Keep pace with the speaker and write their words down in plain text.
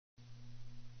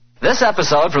This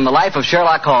episode from the life of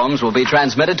Sherlock Holmes will be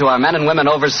transmitted to our men and women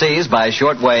overseas by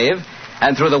shortwave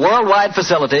and through the worldwide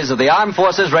facilities of the Armed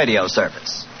Forces Radio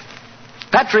Service.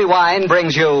 Petri Wine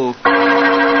brings you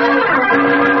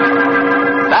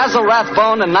Basil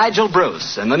Rathbone and Nigel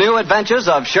Bruce in the new adventures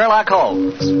of Sherlock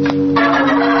Holmes.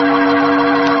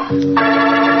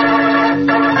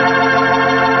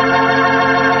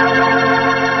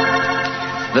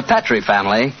 The Petri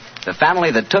family, the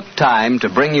family that took time to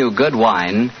bring you good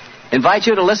wine, invite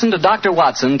you to listen to Dr.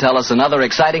 Watson tell us another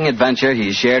exciting adventure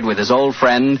he shared with his old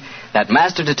friend, that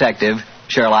master detective,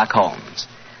 Sherlock Holmes.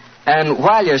 And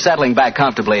while you're settling back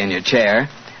comfortably in your chair,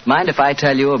 mind if I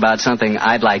tell you about something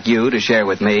I'd like you to share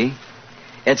with me?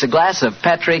 It's a glass of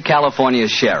Petri California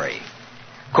Sherry.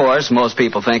 Of course, most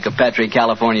people think of Petri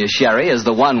California Sherry as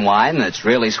the one wine that's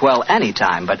really swell any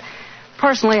time, but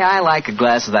personally, I like a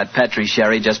glass of that Petri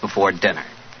Sherry just before dinner.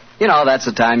 You know, that's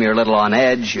the time you're a little on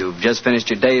edge. You've just finished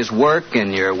your day's work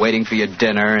and you're waiting for your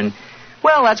dinner. And,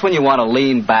 well, that's when you want to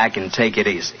lean back and take it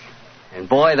easy. And,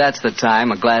 boy, that's the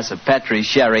time a glass of Petri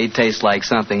Sherry tastes like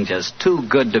something just too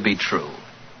good to be true.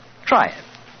 Try it.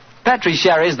 Petri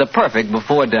Sherry's the perfect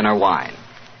before-dinner wine.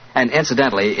 And,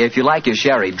 incidentally, if you like your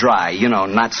sherry dry, you know,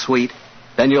 not sweet,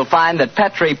 then you'll find that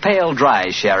Petri Pale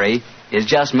Dry Sherry is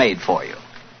just made for you.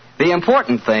 The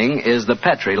important thing is the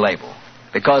Petri label.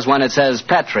 Because when it says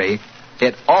Petri,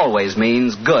 it always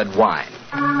means good wine.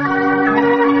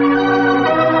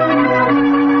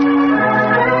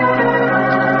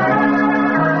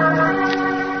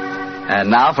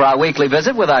 And now for our weekly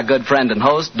visit with our good friend and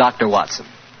host, Dr. Watson.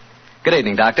 Good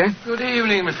evening, Doctor. Good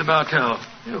evening, Mr. Bartell.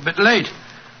 You're a bit late.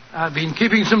 I've been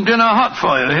keeping some dinner hot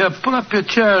for you. Here, pull up your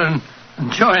chair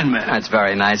and join me. That's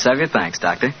very nice of you. Thanks,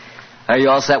 Doctor. Are you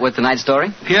all set with tonight's story?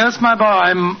 Yes, my boy,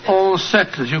 I'm all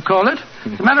set, as you call it.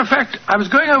 As a matter of fact, I was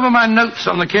going over my notes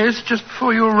on the case just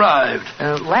before you arrived.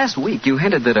 Last week, you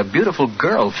hinted that a beautiful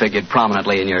girl figured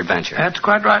prominently in your adventure. That's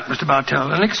quite right, Mr.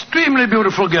 Bartell. An extremely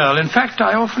beautiful girl. In fact,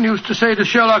 I often used to say to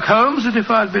Sherlock Holmes that if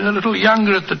I'd been a little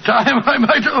younger at the time, I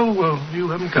might... Oh, well, you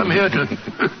haven't come here to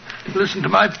listen to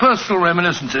my personal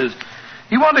reminiscences.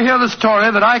 You want to hear the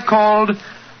story that I called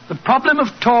The Problem of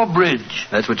Thor Bridge.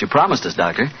 That's what you promised us,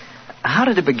 Doctor. How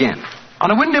did it begin? On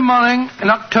a windy morning in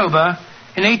October,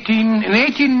 in the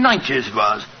 1890s it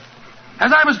was.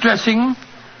 As I was dressing,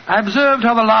 I observed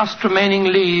how the last remaining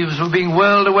leaves were being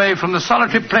whirled away from the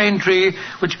solitary plane tree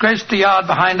which graced the yard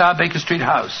behind our Baker Street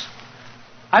house.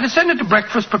 I descended to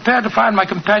breakfast, prepared to find my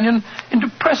companion in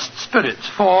depressed spirits,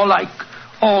 for, like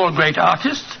all great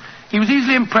artists, he was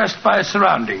easily impressed by his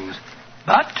surroundings.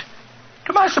 But,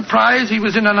 to my surprise, he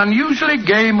was in an unusually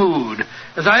gay mood.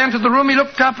 As I entered the room, he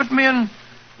looked up at me and,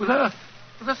 with a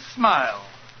smile,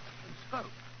 spoke.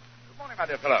 Good morning, my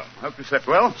dear fellow. Hope you slept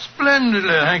well. Splendidly,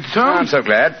 thank you, sir. I'm so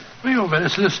glad. Well, you're very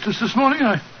solicitous this morning.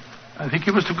 I think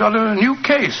you must have got a new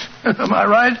case. Am I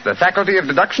right? The faculty of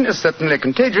deduction is certainly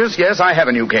contagious. Yes, I have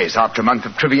a new case. After a month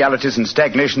of trivialities and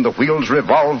stagnation, the wheels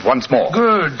revolve once more.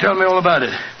 Good. Tell me all about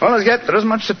it. Well, as yet, there isn't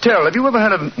much to tell. Have you ever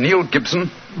heard of Neil Gibson?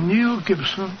 Neil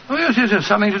Gibson? Oh, yes, yes.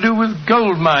 Something to do with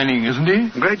gold mining, isn't he?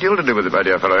 A great deal to do with it, my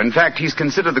dear fellow. In fact, he's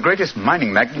considered the greatest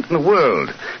mining magnate in the world.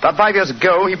 About 5 years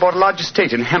ago, he bought a large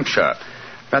estate in Hampshire.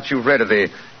 Perhaps you've read of the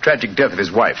tragic death of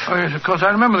his wife. Oh, yes, of course.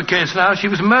 I remember the case now. She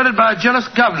was murdered by a jealous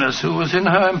governess who was in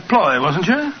her employ, wasn't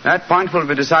she? That point will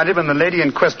be decided when the lady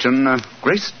in question,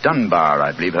 Grace Dunbar,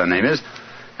 I believe her name is,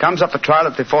 comes up for trial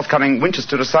at the forthcoming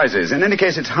Winchester Assizes. In any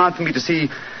case, it's hard for me to see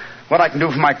what I can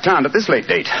do for my client at this late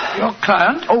date. Your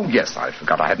client? Oh, yes, I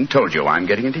forgot I hadn't told you. I'm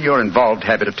getting into your involved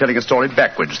habit of telling a story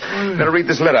backwards. Better read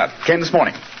this letter. Came this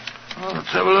morning. Oh,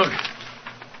 let's have a look.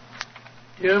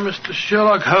 Dear Mr.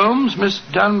 Sherlock Holmes, Miss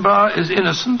Dunbar is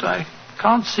innocent. I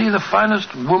can't see the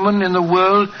finest woman in the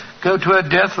world go to her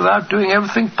death without doing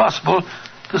everything possible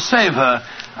to save her.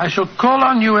 I shall call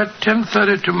on you at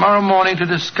 10:30 tomorrow morning to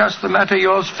discuss the matter.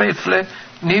 Yours faithfully,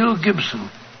 Neil Gibson.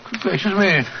 Good gracious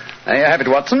me. There you have it,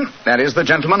 Watson. That is the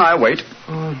gentleman. I'll wait.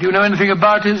 Do you know anything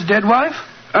about his dead wife?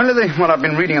 Only what I've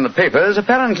been reading in the papers.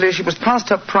 Apparently she was past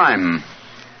her prime,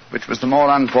 which was the more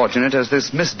unfortunate as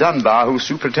this Miss Dunbar, who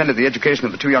superintended the education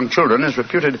of the two young children, is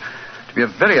reputed to be a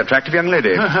very attractive young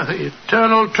lady. The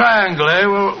eternal triangle, eh?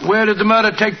 Well, where did the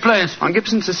murder take place? On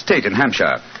Gibson's estate in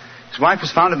Hampshire. His wife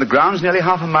was found in the grounds nearly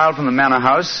half a mile from the manor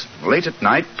house, late at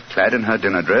night, clad in her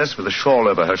dinner dress, with a shawl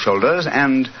over her shoulders,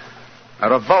 and a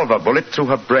revolver bullet through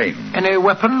her brain. Any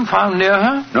weapon found near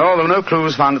her? No, there were no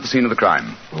clues found at the scene of the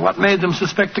crime. What made them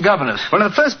suspect the governess? Well, in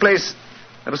the first place,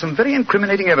 there was some very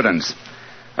incriminating evidence.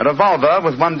 A revolver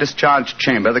with one discharged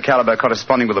chamber, the caliber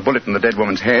corresponding with a bullet in the dead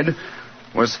woman's head,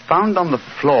 was found on the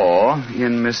floor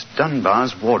in Miss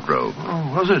Dunbar's wardrobe.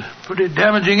 Oh, was it? Pretty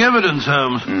damaging evidence,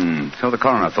 Holmes. So the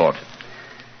coroner thought.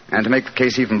 And to make the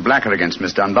case even blacker against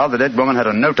Miss Dunbar, the dead woman had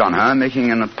a note on her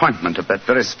making an appointment at that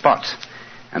very spot.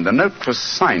 And the note was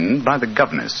signed by the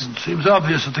governess. It seems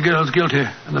obvious that the girl's guilty,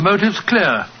 and the motive's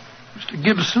clear. Mr.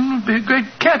 Gibson would be a great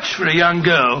catch for a young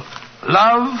girl.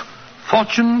 Love,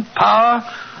 fortune, power,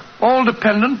 all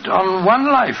dependent on one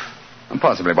life.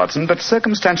 Possibly, Watson, but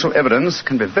circumstantial evidence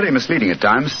can be very misleading at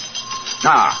times.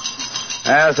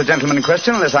 There's the gentleman in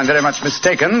question, unless I'm very much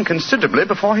mistaken, considerably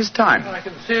before his time. I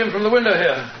can see him from the window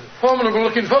here.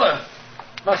 Formidable-looking fellow.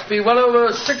 Must be well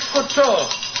over 6 foot tall.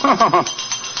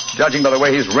 Judging by the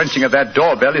way he's wrenching at that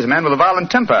doorbell, he's a man with a violent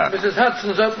temper. Mrs.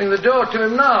 Hudson's opening the door to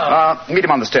him now. Meet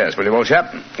him on the stairs, will you, old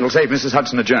chap? It'll save Mrs.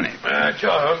 Hudson a journey.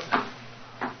 Sure.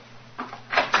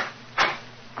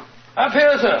 Up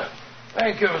here, sir.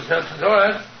 Thank you, Mr. Hudson. All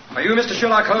right. Are you Mr.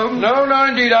 Sherlock Holmes? No,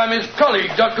 indeed. I'm his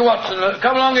colleague, Dr. Watson.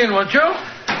 Come along in, won't you?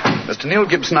 Mr. Neil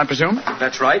Gibson, I presume?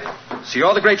 That's right. So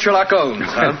you're the great Sherlock Holmes,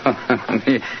 huh?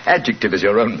 The adjective is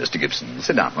your own, Mr. Gibson.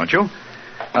 Sit down, won't you?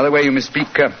 By the way, you may speak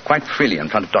quite freely in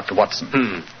front of Dr. Watson.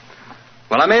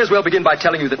 Well, I may as well begin by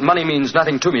telling you that money means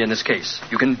nothing to me in this case.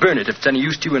 You can burn it if it's any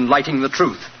use to you in lighting the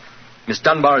truth. Miss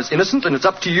Dunbar is innocent, and it's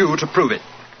up to you to prove it.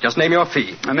 Just name your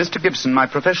fee. Mr. Gibson, my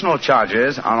professional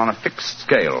charges are on a fixed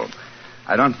scale.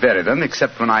 I don't vary them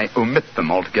except when I omit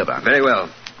them altogether. Very well.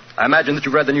 I imagine that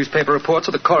you've read the newspaper reports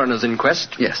of the coroner's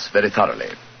inquest? Yes, very thoroughly.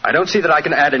 I don't see that I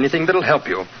can add anything that'll help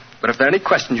you. But if there are any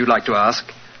questions you'd like to ask,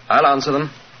 I'll answer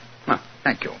them.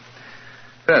 Thank you.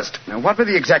 First, what were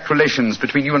the exact relations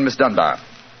between you and Miss Dunbar?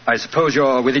 I suppose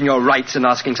you're within your rights in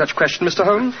asking such questions, Mr.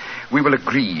 Holmes? We will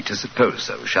agree to suppose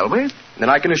so, shall we? Then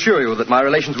I can assure you that my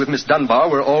relations with Miss Dunbar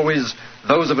were always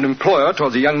those of an employer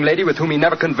towards a young lady with whom he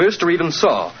never conversed or even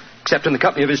saw, except in the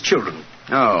company of his children.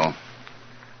 Oh.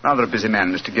 Rather a busy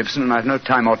man, Mr. Gibson, and I've no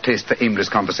time or taste for aimless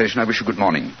conversation. I wish you good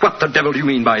morning. What the devil do you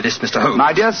mean by this, Mr. Holmes?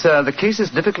 My dear sir, the case is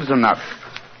difficult enough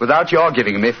without your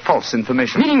giving me false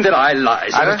information. Meaning that I lie,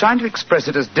 sir? I was trying to express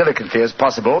it as delicately as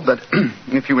possible, but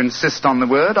if you insist on the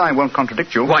word, I won't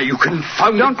contradict you. Why, you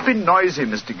confounded... Don't be noisy,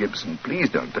 Mr. Gibson.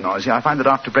 Please don't be noisy. I find that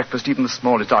after breakfast, even the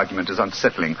smallest argument is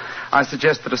unsettling. I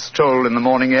suggest that a stroll in the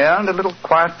morning air and a little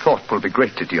quiet thought will be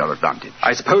greatly to your advantage.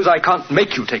 I suppose I can't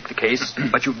make you take the case,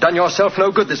 but you've done yourself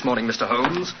no good this morning, Mr.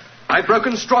 Holmes. I've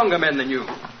broken stronger men than you.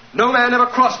 No man ever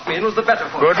crossed me and was the better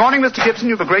for it. Good morning, Mr. Gibson.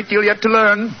 You've a great deal yet to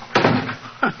learn.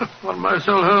 On my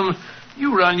soul, Holmes,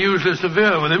 you were unusually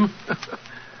severe with him.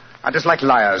 I dislike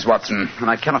liars, Watson,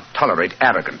 and I cannot tolerate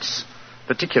arrogance,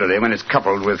 particularly when it's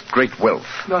coupled with great wealth.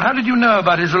 Well, how did you know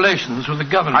about his relations with the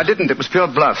governor? I didn't. It was pure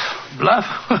bluff. Bluff?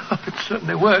 It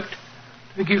certainly worked.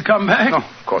 Think he'll come back? Oh,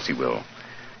 of course he will.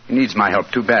 He needs my help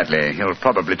too badly. He'll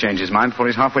probably change his mind before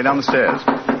he's halfway down the stairs.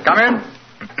 Come in.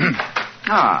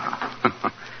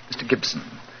 Mr. Gibson.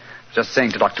 Just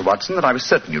saying to Dr. Watson that I was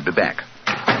certain you'd be back.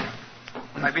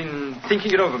 I've been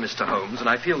thinking it over, Mr. Holmes, and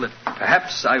I feel that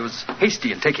perhaps I was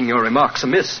hasty in taking your remarks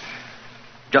amiss.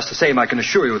 Just the same, I can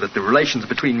assure you that the relations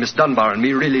between Miss Dunbar and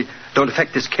me really don't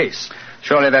affect this case.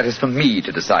 Surely that is for me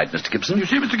to decide, Mr. Gibson. You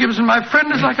see, Mr. Gibson, my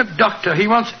friend is like a doctor. He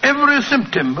wants every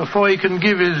symptom before he can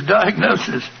give his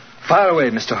diagnosis. Fire away,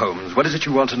 Mr. Holmes. What is it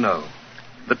you want to know?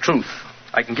 The truth.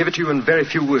 I can give it to you in very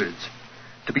few words.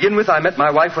 To begin with, I met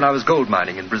my wife when I was gold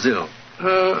mining in Brazil.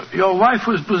 Your wife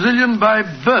was Brazilian by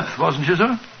birth, wasn't she,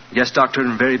 sir? Yes, doctor,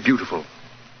 and very beautiful.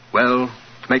 Well,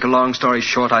 to make a long story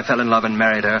short, I fell in love and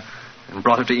married her and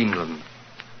brought her to England.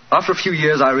 After a few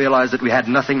years, I realized that we had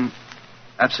nothing,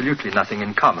 absolutely nothing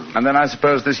in common. And then I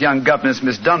suppose this young governess,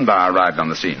 Miss Dunbar, arrived on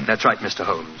the scene. That's right, Mr.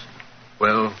 Holmes.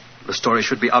 Well, the story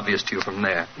should be obvious to you from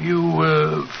there.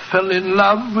 You fell in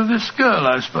love with this girl,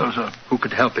 I suppose, sir? Who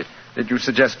could help it? Did you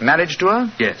suggest marriage to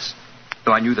her? Yes.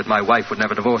 Though I knew that my wife would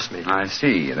never divorce me. I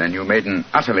see. Then you made an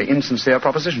utterly insincere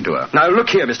proposition to her. Now, look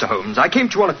here, Mr. Holmes. I came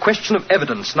to you on a question of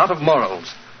evidence, not of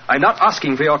morals. I'm not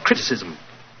asking for your criticism.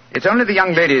 It's only the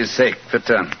young lady's sake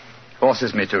that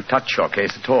forces me to touch your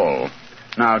case at all.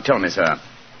 Now, tell me, sir,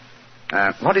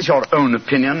 what is your own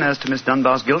opinion as to Miss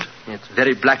Dunbar's guilt? It's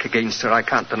very black against her. I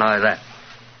can't deny that.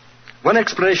 One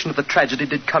explanation of the tragedy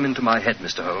did come into my head,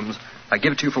 Mr. Holmes. I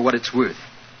give it to you for what it's worth.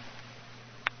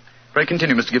 Pray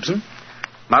continue, Mr. Gibson.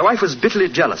 My wife was bitterly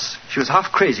jealous. She was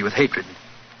half crazy with hatred.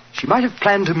 She might have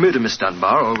planned to murder Miss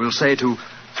Dunbar, or we'll say to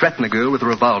threaten the girl with a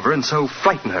revolver and so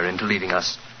frighten her into leaving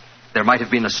us. There might have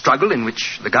been a struggle in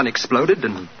which the gun exploded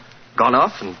and gone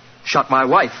off and shot my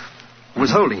wife, who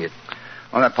was holding it.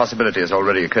 Well, that possibility has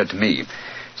already occurred to me.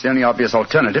 It's the only obvious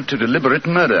alternative to deliberate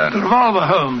murder. The revolver,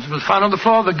 Holmes, was found on the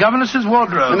floor of the governess's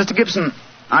wardrobe. Now, Mr. Gibson,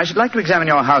 I should like to examine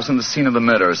your house and the scene of the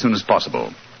murder as soon as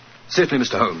possible. Certainly,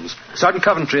 Mr. Holmes. Sergeant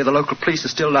Coventry of the local police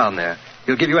is still down there.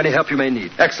 He'll give you any help you may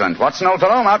need. Excellent. Watson, old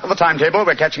fellow, out with the timetable.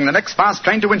 We're catching the next fast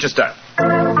train to Winchester.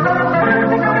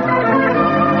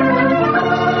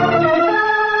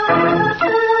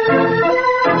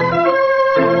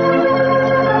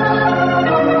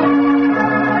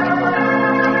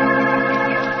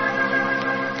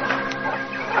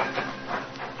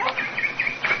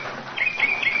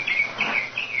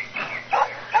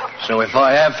 So if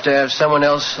I have to have someone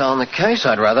else on the case,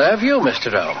 I'd rather have you, Mr.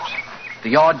 Holmes. The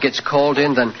yard gets called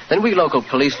in, then we local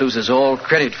police loses all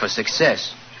credit for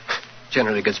success.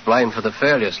 Generally gets blamed for the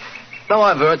failures. Now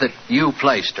I've heard that you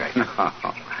play straight.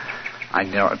 I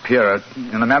don't appear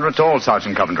in the matter at all,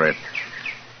 Sergeant Coventry.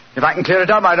 If I can clear it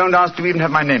up, I don't ask to even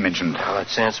have my name mentioned. Well,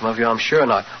 that's handsome of you, I'm sure,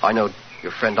 and I know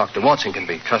your friend Dr. Watson can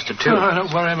be trusted, too. Oh,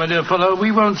 don't worry, my dear fellow.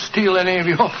 We won't steal any of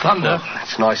your thunder. Well,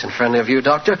 that's nice and friendly of you,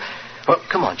 Doctor. Well,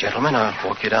 come on, gentlemen. I'll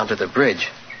walk you down to the bridge.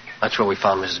 That's where we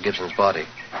found Mrs. Gibson's body.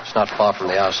 It's not far from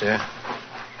the house here.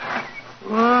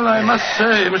 Well, I must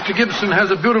say, Mr. Gibson has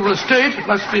a beautiful estate. It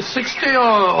must be 60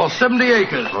 or 70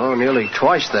 acres. Oh, nearly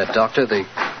twice that, Doctor. The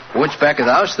woods back of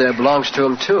the house there belongs to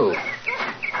him, too.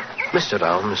 Mr.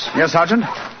 Holmes. Yes, Sergeant?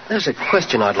 There's a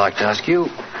question I'd like to ask you.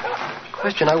 A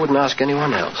question I wouldn't ask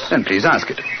anyone else. Then please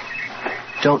ask it.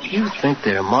 Don't you think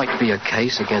there might be a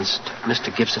case against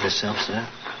Mr. Gibson himself, sir?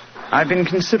 I've been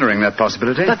considering that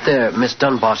possibility. That there Miss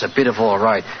Dunbar's a bit of all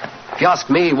right. If you ask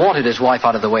me, he wanted his wife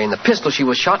out of the way, and the pistol she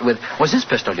was shot with was his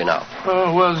pistol, you know.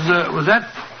 Was that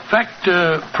fact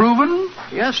proven?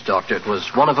 Yes, Doctor. It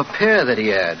was one of a pair that he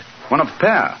had. One of a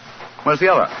pair? Where's the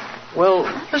other? Well,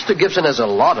 Mr. Gibson has a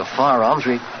lot of firearms.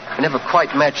 We never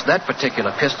quite matched that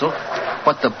particular pistol.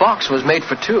 But the box was made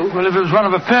for two. Well, if it was one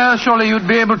of a pair, surely you'd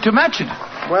be able to match it.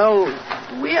 Well,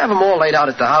 we have them all laid out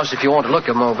at the house if you want to look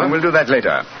them over. And we'll do that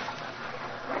later.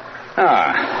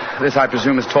 This, I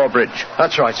presume, is Thor Bridge.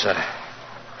 That's right, sir.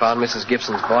 Found Mrs.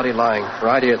 Gibson's body lying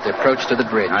right here at the approach to the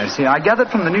bridge. I see. I gathered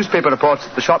from the newspaper reports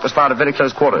that the shot was fired at very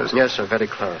close quarters. Yes, sir, very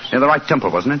close. Near the right temple,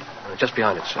 wasn't it? Just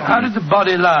behind it, sir. How did the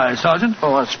body lie, Sergeant?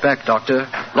 Oh, on its back, Doctor.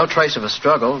 No trace of a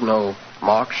struggle, no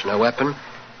marks, no weapon.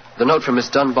 The note from Miss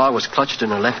Dunbar was clutched in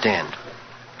her left hand.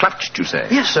 Clutched, you say?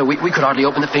 Yes, sir. We could hardly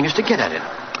open the fingers to get at it.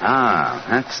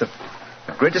 That's of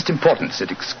greatest importance. It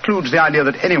excludes the idea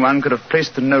that anyone could have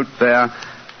placed the note there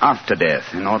after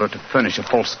death in order to furnish a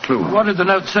false clue. What did the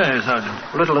note say,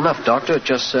 Sergeant? Little enough, Doctor. It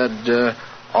just said,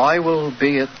 I will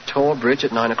be at Tor Bridge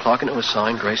at 9 o'clock, and it was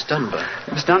signed Grace Dunbar.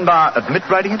 Miss Dunbar admit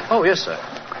writing it? Oh, yes, sir.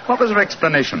 What was her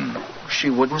explanation? She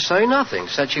wouldn't say nothing.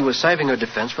 Said she was saving her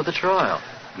defense for the trial.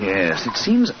 Yes, it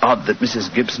seems odd that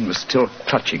Mrs. Gibson was still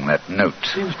clutching that note.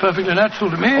 Seems perfectly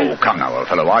natural to me. Oh, come now, old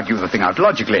fellow. Argue the thing out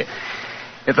logically.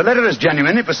 If the letter is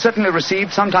genuine, it was certainly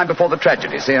received sometime before the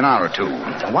tragedy, say an hour or two.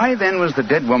 Why, then, was the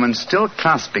dead woman still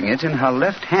clasping it in her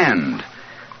left hand?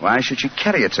 Why should she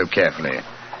carry it so carefully?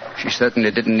 She certainly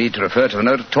didn't need to refer to the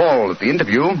note at all at the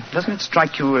interview. Doesn't it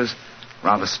strike you as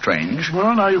rather strange?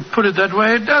 Well, now you put it that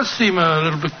way, it does seem a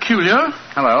little peculiar.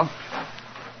 Hello.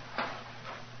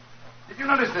 Did you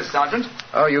notice this, Sergeant?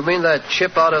 Oh, you mean that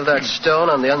chip out of that stone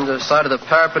on the underside of the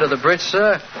parapet of the bridge,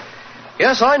 sir?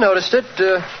 Yes, I noticed it.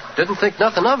 Didn't think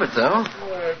nothing of it, though.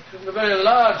 It's a very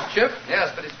large chip.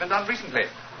 Yes, but it's been done recently.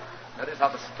 That is how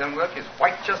the stonework is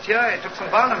white just here. It took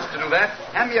some violence to do that.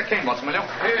 Hand me a cane, Watson, will you?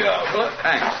 Here you are, Bullock.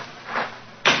 Thanks.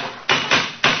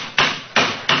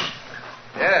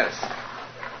 Yes.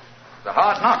 It's a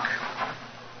hard knock.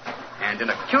 And in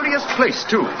a curious place,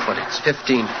 too. But it's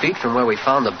 15 feet from where we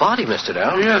found the body, Mr.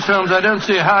 Down. Yes, Holmes, I don't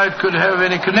see how it could have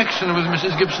any connection with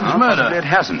Mrs. Gibson's murder. It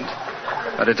hasn't.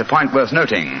 But it's a point worth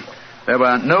noting. There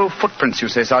were no footprints, you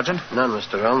say, Sergeant? None,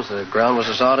 Mr. Holmes. The ground was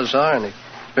as hard as iron. It's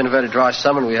been a very dry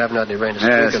summer, and we haven't had any rain to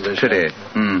speak of this pity.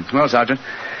 Well, Sergeant,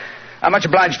 I'm much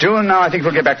obliged to you, and now I think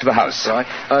we'll get back to the house. Right.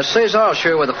 Cesar'll show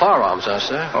you where the firearms are,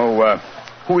 sir. Oh,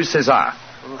 who is Cesar?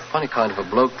 Funny kind of a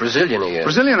bloke. Brazilian he is.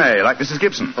 Brazilian, eh? Like Mrs.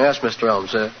 Gibson? Yes, Mr.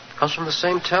 Holmes. Comes from the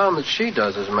same town that she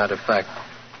does, as a matter of fact.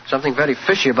 Something very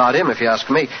fishy about him, if you ask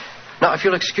me. Now, if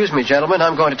you'll excuse me, gentlemen,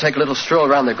 I'm going to take a little stroll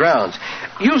around the grounds.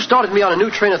 You started me on a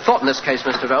new train of thought in this case,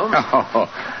 Mr. Holmes. Oh,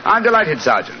 I'm delighted,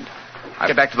 Sergeant. I'll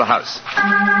get back to the house.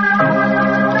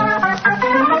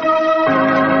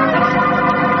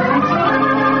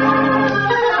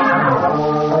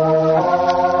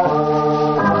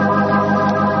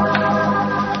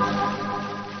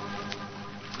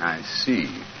 I see.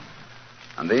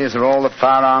 And these are all the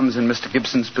firearms in Mr.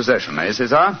 Gibson's possession, eh,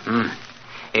 Cesar?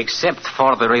 Except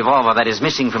for the revolver that is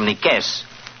missing from the case.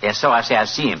 Yes, so I say I've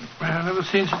seen him. I've never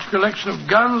seen such a collection of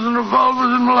guns and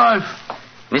revolvers in my life.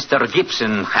 Mr.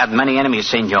 Gibson had many enemies,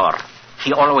 senor.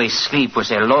 He always sleeps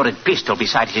with a loaded pistol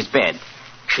beside his bed.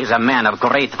 He's a man of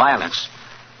great violence.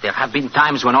 There have been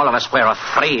times when all of us were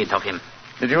afraid of him.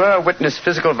 Did you ever witness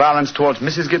physical violence towards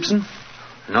Mrs. Gibson?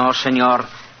 No, senor.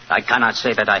 I cannot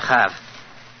say that I have.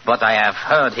 But I have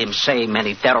heard him say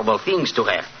many terrible things to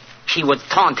her. He would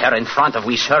taunt her in front of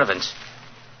we servants.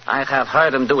 I have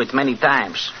heard him do it many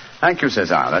times. Thank you,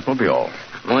 Cesar. That will be all.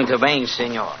 Muito bem,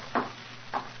 senor.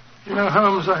 You know,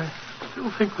 Holmes, I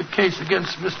still think the case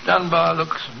against Miss Dunbar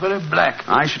looks very black.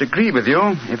 I should agree with you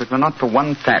if it were not for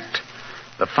one fact.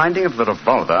 The finding of the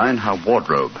revolver in her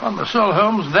wardrobe. On my soul,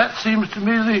 Holmes, that seems to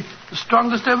me the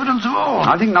strongest evidence of all.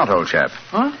 I think not, old chap.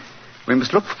 Huh? We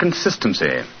must look for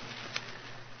consistency.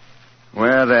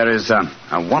 Where there is a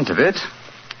want of it,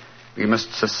 we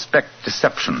must suspect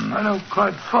deception. I don't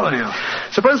quite follow you.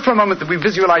 Suppose for a moment that we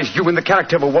visualize you in the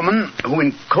character of a woman who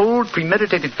in cold,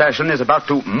 premeditated fashion is about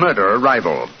to murder a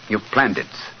rival. You've planned it.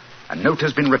 A note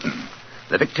has been written.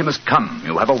 The victim has come.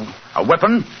 You have a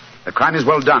weapon. The crime is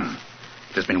well done.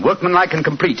 It has been workmanlike and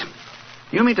complete.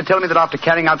 You mean to tell me that after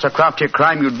carrying out so crafty a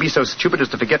crime, you'd be so stupid as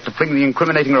to forget to fling the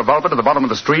incriminating revolver to the bottom of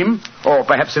the stream? Or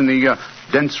perhaps in the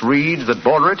dense reeds that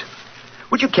border it?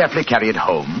 Would you carefully carry it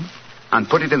home and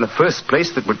put it in the first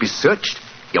place that would be searched?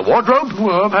 Your wardrobe?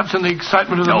 Well, perhaps in the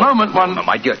excitement of the moment, one... No,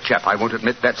 my dear chap, I won't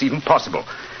admit that's even possible.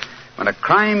 When a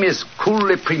crime is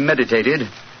coolly premeditated,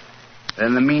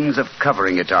 then the means of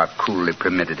covering it are coolly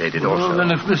premeditated also. Well,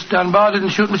 then if Miss Dunbar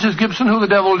didn't shoot Mrs. Gibson, who the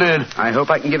devil did? I hope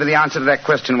I can give you the answer to that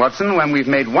question, Watson, when we've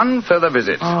made one further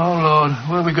visit. Oh, Lord.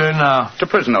 Where are we going now? To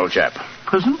prison, old chap.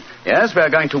 Prison? Yes, we're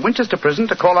going to Winchester Prison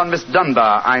to call on Miss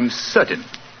Dunbar. I'm certain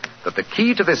that the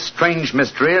key to this strange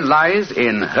mystery lies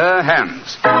in her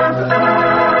hands.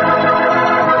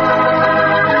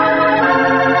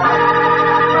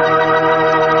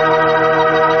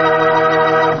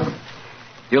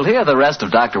 You'll hear the rest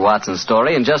of Dr. Watson's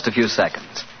story in just a few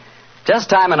seconds. Just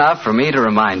time enough for me to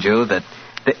remind you that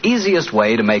the easiest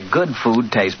way to make good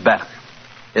food taste better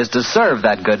is to serve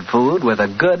that good food with a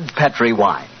good Petri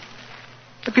wine.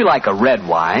 If you like a red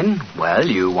wine, well,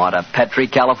 you want a Petri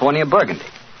California Burgundy.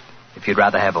 If you'd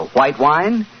rather have a white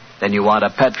wine, then you want a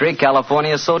Petri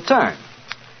California Sauterne.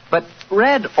 But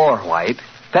red or white,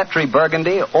 Petri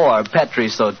Burgundy or Petri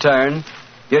Sauterne,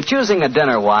 you're choosing a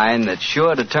dinner wine that's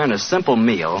sure to turn a simple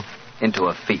meal into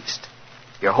a feast.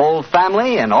 Your whole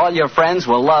family and all your friends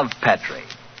will love Petri,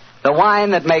 the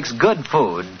wine that makes good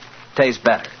food taste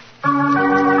better.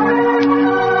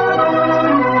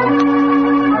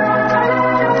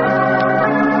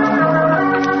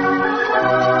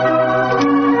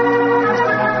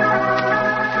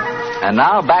 And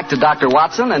now back to Dr.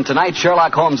 Watson and tonight's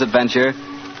Sherlock Holmes adventure,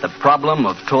 The Problem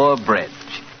of Thor Bridge.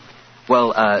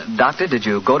 Well, Doctor, did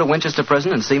you go to Winchester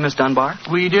Prison and see Miss Dunbar?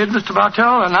 We did, Mr.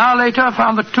 Bartell. An hour later,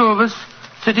 found the two of us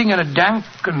sitting in a dank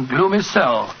and gloomy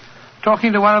cell,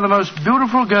 talking to one of the most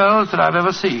beautiful girls that I've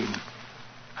ever seen.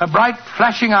 Her bright,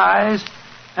 flashing eyes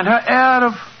and her air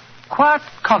of quiet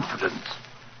confidence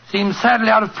seemed sadly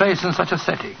out of place in such a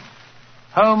setting.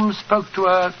 Holmes spoke to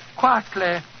her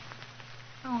quietly,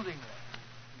 soothingly.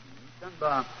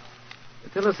 Dunbar,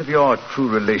 tell us of your true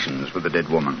relations with the dead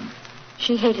woman.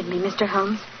 She hated me, Mr.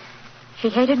 Holmes. She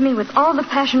hated me with all the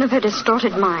passion of her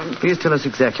distorted mind. Please tell us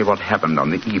exactly what happened on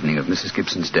the evening of Mrs.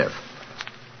 Gibson's death.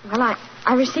 Well,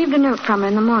 I received a note from her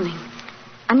in the morning.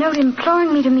 A note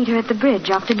imploring me to meet her at the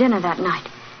bridge after dinner that night.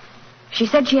 She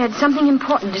said she had something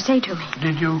important to say to me.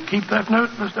 Did you keep that note,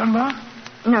 Miss Dunbar?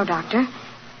 No, Doctor.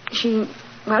 She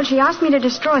asked me to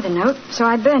destroy the note, so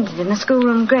I burned it in the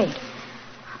schoolroom grate.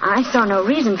 I saw no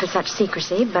reason for such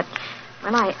secrecy, but,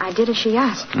 well, I did as she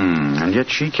asked. And yet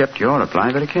she kept your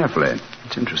reply very carefully.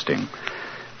 It's interesting.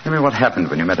 Tell me what happened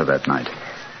when you met her that night.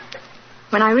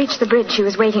 When I reached the bridge, she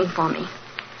was waiting for me.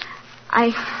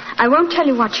 I won't tell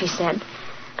you what she said,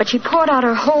 but she poured out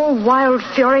her whole wild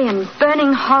fury in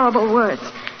burning, horrible words.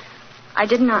 I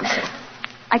didn't answer.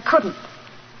 I couldn't.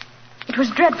 It was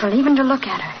dreadful even to look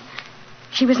at her.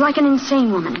 She was like an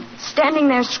insane woman, standing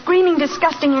there screaming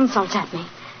disgusting insults at me.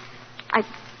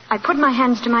 I put my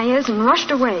hands to my ears and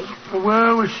rushed away.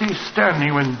 Where was she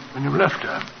standing when you left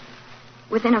her?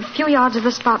 Within a few yards of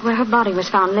the spot where her body was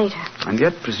found later. And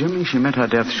yet, presuming she met her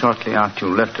death shortly after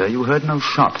you left her, you heard no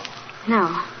shot. No,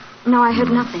 I heard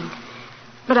nothing.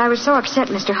 But I was so upset,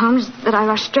 Mr. Holmes, that I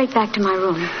rushed straight back to my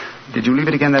room. Did you leave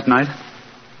it again that night?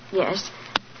 Yes.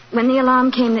 When the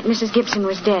alarm came that Mrs. Gibson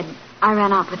was dead, I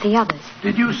ran out with the others.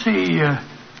 Did you see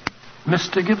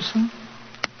Mr. Gibson?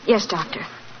 Yes, Doctor.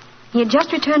 He had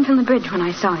just returned from the bridge when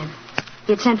I saw him.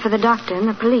 He had sent for the doctor and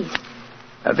the police.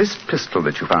 This pistol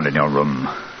that you found in your room,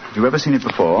 have you ever seen it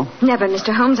before? Never,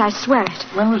 Mr. Holmes, I swear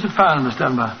it. When was it found, Miss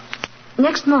Dunbar?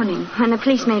 Next morning, when the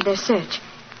police made their search,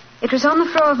 it was on the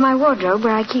floor of my wardrobe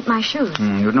where I keep my shoes.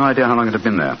 You had no idea how long it had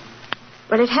been there?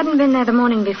 Well, it hadn't been there the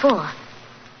morning before.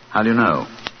 How do you know?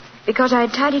 Because I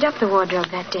had tidied up the wardrobe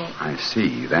that day. I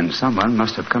see. Then someone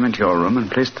must have come into your room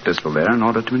and placed the pistol there in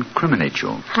order to incriminate you.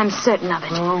 I'm certain of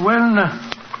it.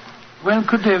 When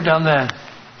could they have done that?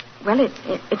 Well,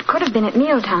 it could have been at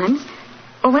meal times,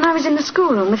 or when I was in the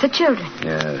schoolroom with the children.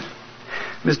 Yes.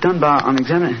 Miss Dunbar, on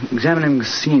examining the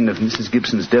scene of Mrs.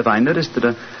 Gibson's death, I noticed that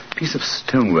a piece of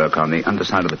stonework on the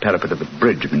underside of the parapet of the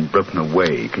bridge had been broken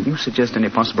away. Can you suggest any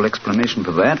possible explanation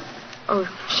for that? Oh,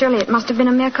 surely it must have been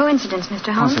a mere coincidence,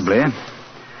 Mr. Holmes. Possibly.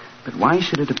 But why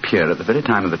should it appear at the very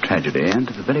time of the tragedy and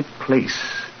at the very place?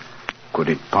 Could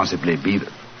it possibly be that...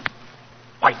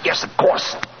 Why, yes, of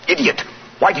course. Idiot.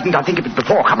 Why didn't I think of it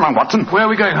before? Come on, Watson. Where are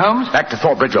we going, Holmes? Back to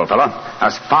Thor Bridge, old fellow.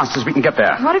 As fast as we can get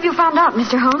there. What have you found out,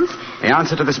 Mr. Holmes? The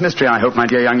answer to this mystery, I hope, my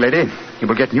dear young lady. You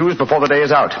will get news before the day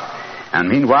is out. And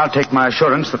meanwhile, take my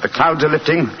assurance that the clouds are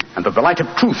lifting and that the light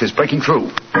of truth is breaking through.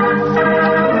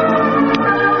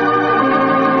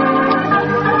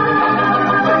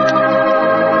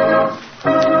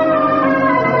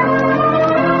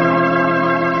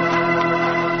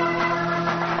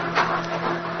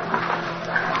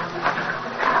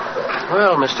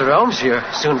 Well, Mr. Holmes, you're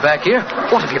soon back here.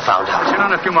 What have you found out? Sit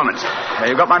down a few moments.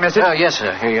 You got my message? Oh, yes,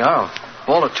 sir. Here you are.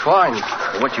 Ball of twine.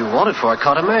 What you wanted for, I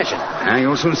can't imagine.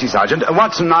 You'll soon see, Sergeant.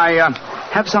 Watson, I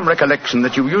have some recollection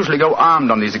that you usually go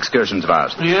armed on these excursions of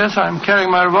ours. Yes, I'm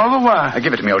carrying my revolver. Why?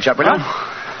 Give it to me, old chap, will you?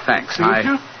 Thanks.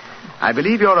 I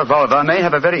believe your revolver may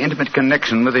have a very intimate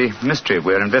connection with the mystery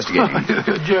we're investigating.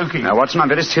 You're joking. Now, Watson, I'm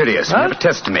very serious. We have a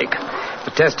test to make. If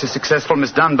the test is successful,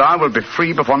 Miss Dunbar will be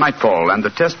free before nightfall, and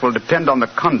the test will depend on the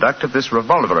conduct of this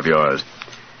revolver of yours.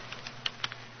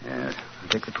 Yes, I'll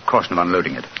take the precaution of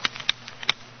unloading it.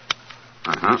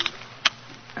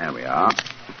 There we are.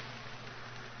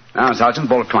 Now, Sergeant,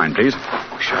 ball of twine, please.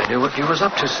 Wish I knew what you was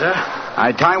up to, sir.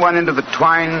 I tie one end of the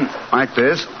twine like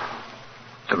this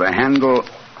to the handle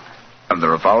of the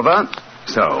revolver.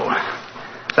 So.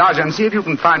 Sergeant, see if you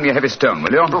can find me a heavy stone,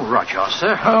 will you? Oh, right, you are,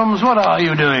 sir. Holmes, what are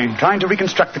you doing? Trying to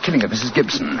reconstruct the killing of Mrs.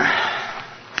 Gibson.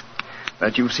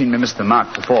 But you've seen me miss the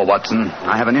mark before, Watson.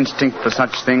 I have an instinct for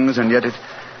such things, and yet it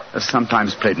has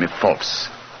sometimes played me false.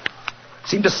 It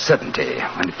seemed a certainty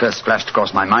when it first flashed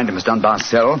across my mind in Miss Dunbar's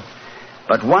cell.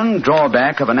 But one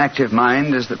drawback of an active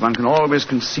mind is that one can always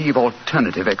conceive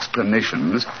alternative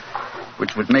explanations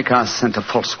which would make our scent a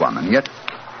false one. And yet,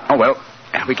 oh well,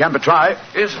 we can but try.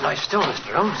 Here's a nice stone,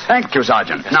 Mr. Holmes. Thank you,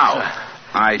 Sergeant. Yes, now, sir.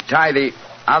 I tie the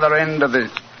other end of the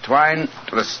twine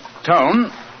to the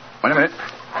stone. Wait a minute.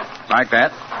 Like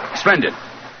that. Splendid.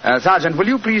 Sergeant, will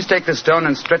you please take this stone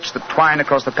and stretch the twine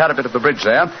across the parapet of the bridge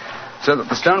there, so that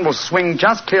the stone will swing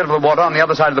just clear of the water on the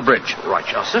other side of the bridge. Right,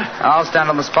 yes, sir. I'll stand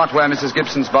on the spot where Mrs.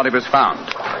 Gibson's body was found.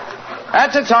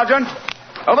 That's it, Sergeant.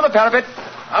 Over the parapet.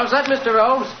 How's that, Mr.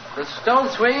 Holmes? The stone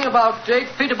swinging about 8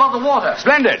 feet above the water.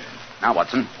 Splendid. Now,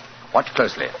 Watson, watch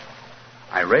closely.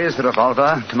 I raise the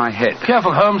revolver to my head.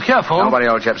 Careful, Holmes, careful. Don't worry,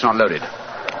 old chap's not loaded.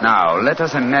 Now, let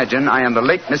us imagine I am the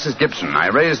late Mrs. Gibson. I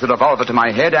raise the revolver to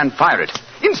my head and fire it.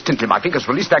 Instantly, my fingers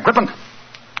release their grip and...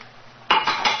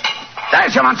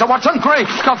 There's your answer, Watson. Great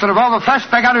Scott, the revolver flashed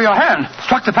back out of your hand,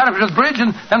 struck the parapet of the bridge,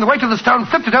 and then the weight of the stone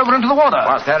flipped it over into the water.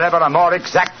 Was there ever a more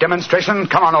exact demonstration?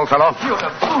 Come on, old fellow. You're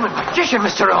a blooming magician,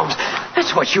 Mr. Holmes.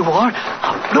 That's what you are.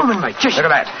 A blooming magician.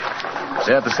 Look at that.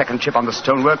 Observe the second chip on the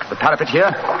stonework, the parapet here.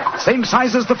 Same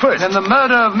size as the first. And the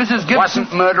murder of Mrs. Gibson...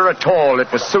 Wasn't murder at all. It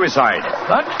was suicide.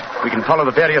 What? We can follow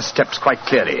the various steps quite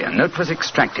clearly. A note was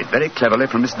extracted very cleverly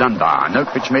from Miss Dunbar, a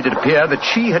note which made it appear that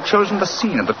she had chosen the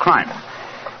scene of the crime.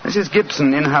 Mrs.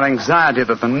 Gibson, in her anxiety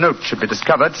that the note should be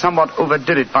discovered, somewhat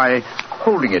overdid it by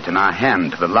holding it in her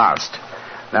hand to the last.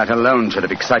 That alone should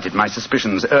have excited my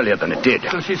suspicions earlier than it did.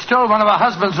 So she stole one of her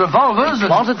husband's revolvers and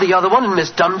planted the other one in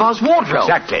Miss Dunbar's wardrobe.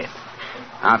 Exactly.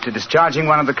 After discharging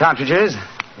one of the cartridges,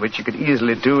 which you could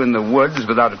easily do in the woods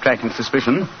without attracting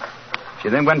suspicion, she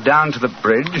then went down to the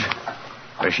bridge,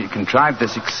 where she contrived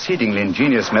this exceedingly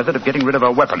ingenious method of getting rid of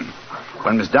her weapon.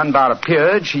 When Miss Dunbar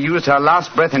appeared, she used her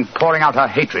last breath in pouring out her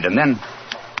hatred, and then,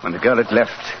 when the girl had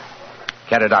left,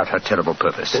 carried out her terrible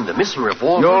purpose. Then the missing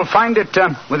revolver... You'll find it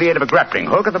with the aid of a grappling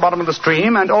hook at the bottom of the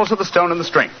stream, and also the stone and the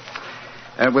string,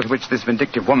 with which this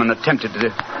vindictive woman attempted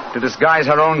to disguise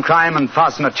her own crime and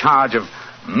fasten a charge of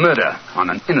murder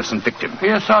on an innocent victim.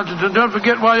 Yes, Sergeant, and don't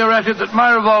forget while you're at it that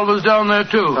my revolver's down there,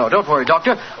 too. Oh, don't worry,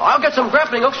 Doctor. I'll get some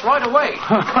grappling hooks right away.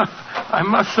 I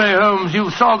must say, Holmes,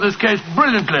 you've solved this case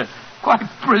brilliantly. Quite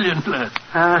brilliantly.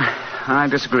 I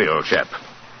disagree, old chap.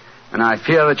 And I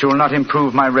fear that you will not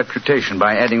improve my reputation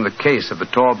by adding the case of the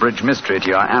Tor Bridge mystery to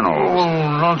your annals.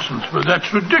 Oh, nonsense, but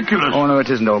that's ridiculous. Oh, no, it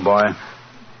isn't, old boy.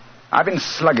 I've been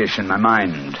sluggish in my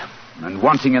mind and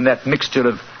wanting in that mixture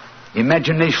of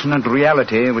imagination and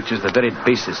reality which is the very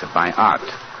basis of my art.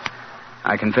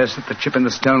 I confess that the chip in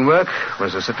the stonework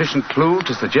was a sufficient clue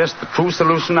to suggest the true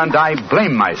solution, and I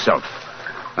blame myself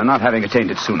for not having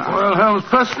attained it sooner. Well, Holmes,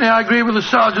 personally, I agree with the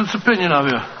sergeant's opinion of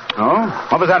you. Oh?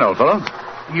 What was that, old fellow?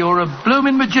 You're a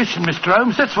blooming magician, Mr.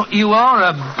 Holmes. That's what you are,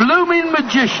 a blooming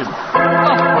magician.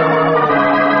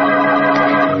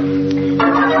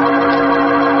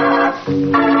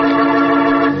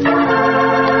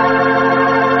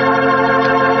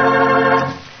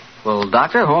 Well,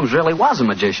 Doctor, Holmes really was a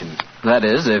magician. That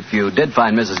is, if you did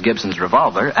find Mrs. Gibson's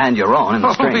revolver and your own in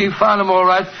the stream. Oh, we found them all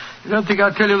right. You don't think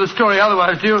I'll tell you the story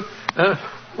otherwise, do you?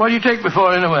 What do you take me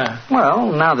for, anyway?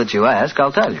 Well, now that you ask,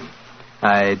 I'll tell you.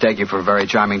 I take you for a very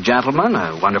charming gentleman,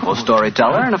 a wonderful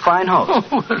storyteller, and a fine host.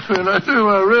 Oh, that's very nice.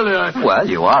 Really, Well,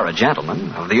 you are a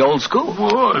gentleman of the old school.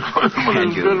 Oh,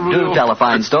 and you do tell a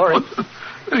fine story.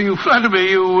 You flatter me,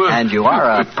 you... And you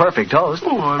are a perfect host.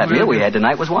 Oh, that meal we had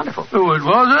tonight was wonderful. Oh, it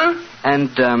was, eh?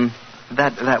 And,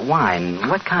 that wine,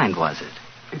 what kind was it?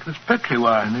 It was Petri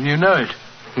wine, and you know it.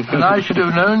 And I should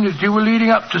have known that you were leading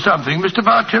up to something. Mr.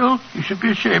 Bartell, you should be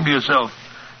ashamed of yourself.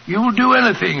 You will do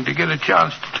anything to get a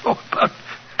chance to talk about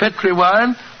Petri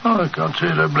wine. Oh, I can't say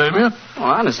I blame you. Well,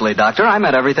 honestly, Doctor, I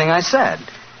meant everything I said.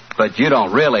 But you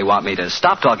don't really want me to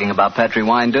stop talking about Petri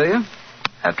wine, do you?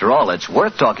 After all, it's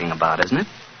worth talking about, isn't it?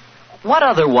 What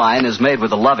other wine is made with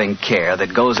the loving care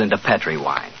that goes into Petri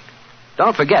wine?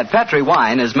 Don't forget, Petri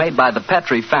wine is made by the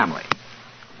Petri family.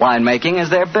 Winemaking is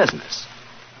their business.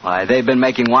 Why, they've been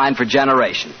making wine for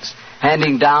generations,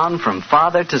 handing down from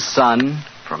father to son,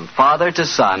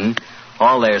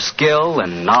 all their skill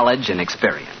and knowledge and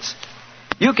experience.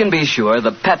 You can be sure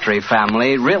the Petri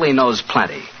family really knows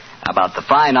plenty about the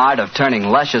fine art of turning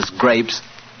luscious grapes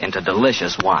into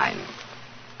delicious wine.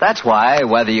 That's why,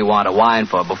 whether you want a wine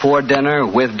for before dinner,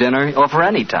 with dinner, or for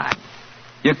any time,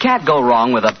 you can't go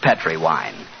wrong with a Petri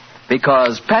wine,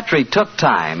 because Petri took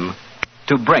time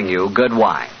to bring you good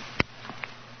wine.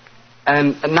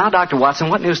 And now, Dr. Watson,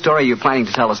 what new story are you planning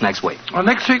to tell us next week? Well,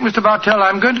 next week, Mr. Bartell,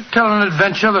 I'm going to tell an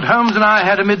adventure that Holmes and I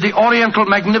had amid the oriental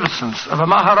magnificence of a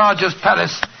Maharaja's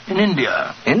palace in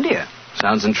India. India?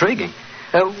 Sounds intriguing.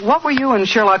 What were you and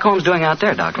Sherlock Holmes doing out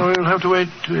there, Doctor? Well, we'll have to wait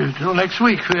till next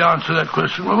week for the answer to that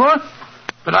question, my boy.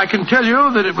 But I can tell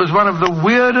you that it was one of the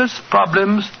weirdest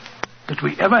problems that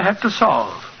we ever had to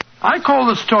solve. I call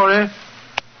the story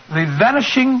The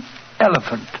Vanishing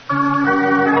Elephant.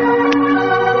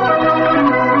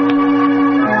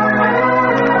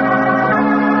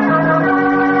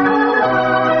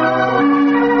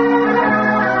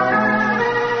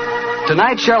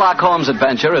 Tonight's Sherlock Holmes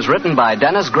adventure is written by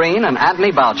Dennis Green and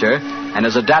Anthony Boucher and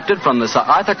is adapted from the Sir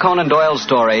Arthur Conan Doyle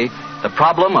story, The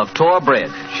Problem of Tor Bridge.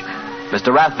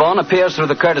 Mr. Rathbone appears through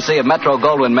the courtesy of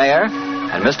Metro-Goldwyn-Mayer,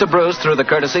 and Mr. Bruce through the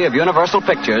courtesy of Universal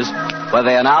Pictures, where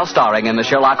they are now starring in the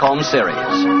Sherlock Holmes series.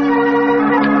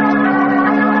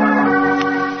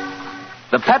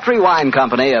 The Petri Wine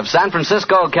Company of San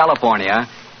Francisco, California,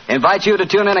 invites you to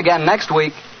tune in again next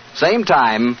week, same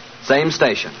time, same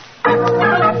station. Oh,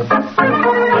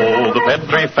 the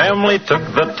Petri family took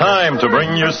the time to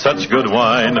bring you such good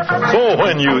wine. So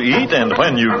when you eat and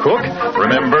when you cook,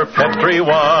 remember Petri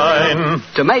wine.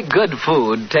 To make good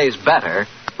food taste better,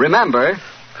 remember...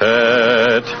 Petri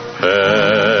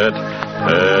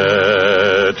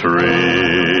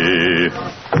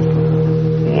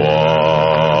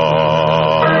wine.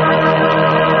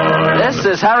 This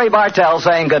is Harry Bartell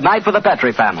saying goodnight for the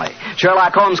Petri family.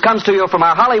 Sherlock Holmes comes to you from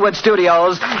our Hollywood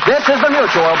studios. This is the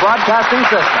Mutual Broadcasting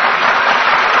System.